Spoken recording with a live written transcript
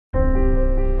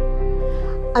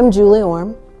I'm Julie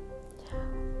Orme.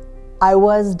 I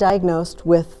was diagnosed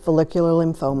with follicular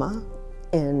lymphoma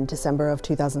in December of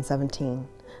 2017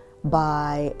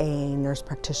 by a nurse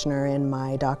practitioner in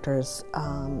my doctor's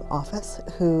office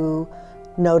who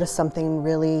noticed something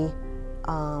really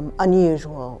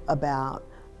unusual about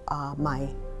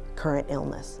my current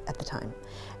illness at the time.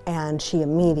 And she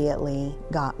immediately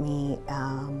got me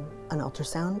an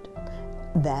ultrasound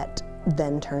that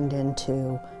then turned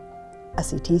into a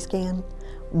CT scan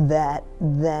that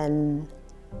then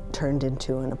turned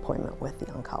into an appointment with the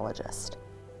oncologist.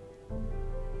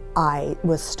 I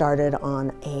was started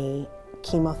on a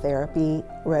chemotherapy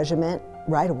regimen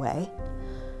right away.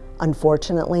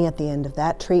 Unfortunately, at the end of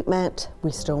that treatment,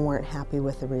 we still weren't happy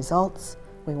with the results.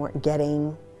 We weren't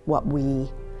getting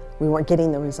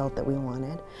the result that we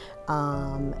wanted.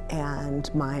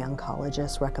 And my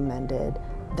oncologist recommended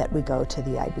that we go to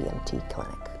the IBMT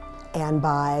clinic. And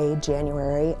by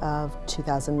January of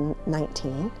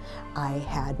 2019, I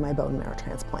had my bone marrow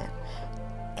transplant.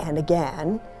 And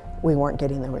again, we weren't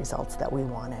getting the results that we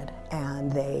wanted.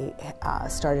 And they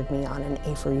started me on an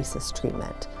apheresis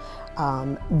treatment.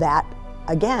 That,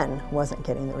 again, wasn't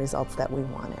getting the results that we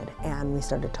wanted. And we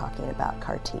started talking about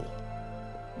CAR T.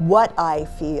 What I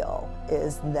feel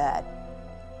is that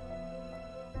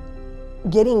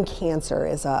getting cancer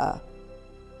is a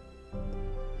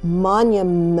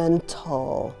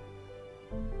monumental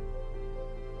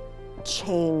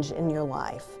change in your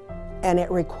life, and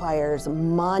it requires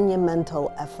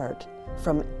monumental effort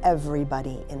from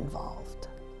everybody involved.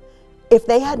 If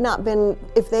they had not been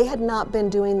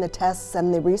doing the tests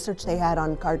and the research they had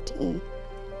on CAR T,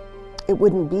 it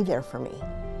wouldn't be there for me.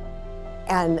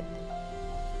 And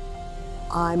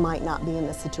I might not be in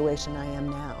the situation I am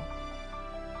now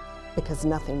because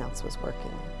nothing else was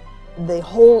working. The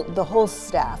whole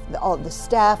staff, the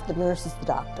staff, the nurses, the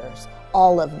doctors,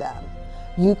 all of them,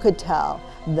 you could tell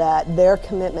that their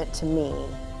commitment to me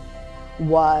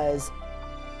was,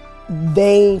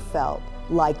 they felt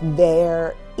like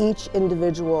each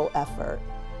individual effort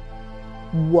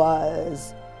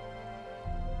was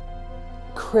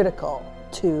critical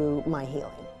to my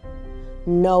healing.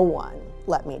 No one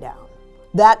let me down.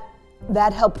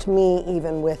 That helped me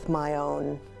even with my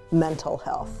own mental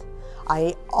health.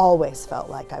 I always felt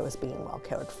like I was being well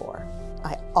cared for.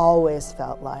 I always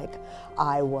felt like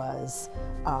I was,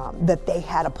 that they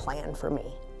had a plan for me.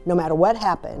 No matter what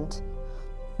happened,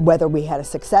 whether we had a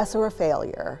success or a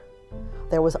failure,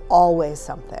 there was always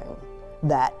something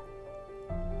that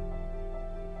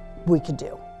we could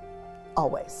do,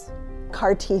 always.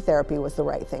 CAR T therapy was the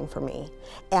right thing for me,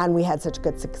 and we had such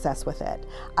good success with it.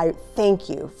 I thank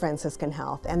you, Franciscan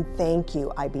Health, and thank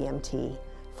you, IBMT,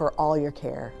 for all your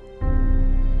care